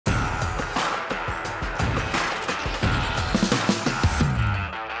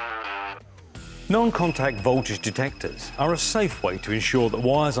Non-contact voltage detectors are a safe way to ensure that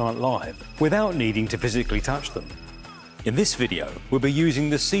wires aren't live without needing to physically touch them. In this video, we'll be using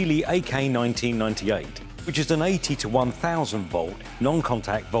the Sealey AK1998, which is an 80 to 1000 volt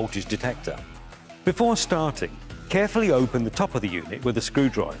non-contact voltage detector. Before starting, carefully open the top of the unit with a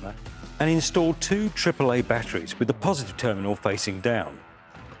screwdriver and install two AAA batteries with the positive terminal facing down.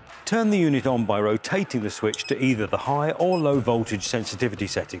 Turn the unit on by rotating the switch to either the high or low voltage sensitivity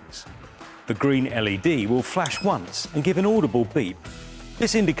settings. The green LED will flash once and give an audible beep.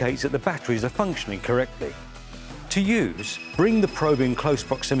 This indicates that the batteries are functioning correctly. To use, bring the probe in close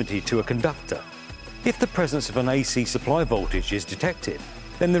proximity to a conductor. If the presence of an AC supply voltage is detected,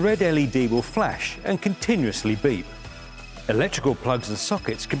 then the red LED will flash and continuously beep. Electrical plugs and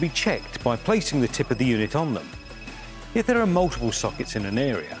sockets can be checked by placing the tip of the unit on them. If there are multiple sockets in an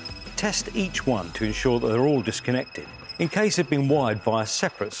area, test each one to ensure that they're all disconnected in case they've been wired via a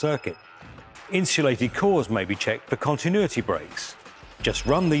separate circuit. Insulated cores may be checked for continuity breaks. Just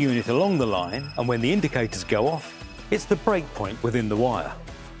run the unit along the line, and when the indicators go off, it's the break point within the wire.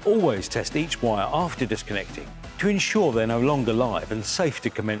 Always test each wire after disconnecting to ensure they're no longer live and safe to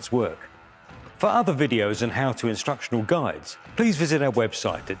commence work. For other videos and how-to instructional guides, please visit our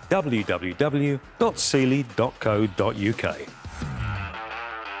website at www.sealey.co.uk.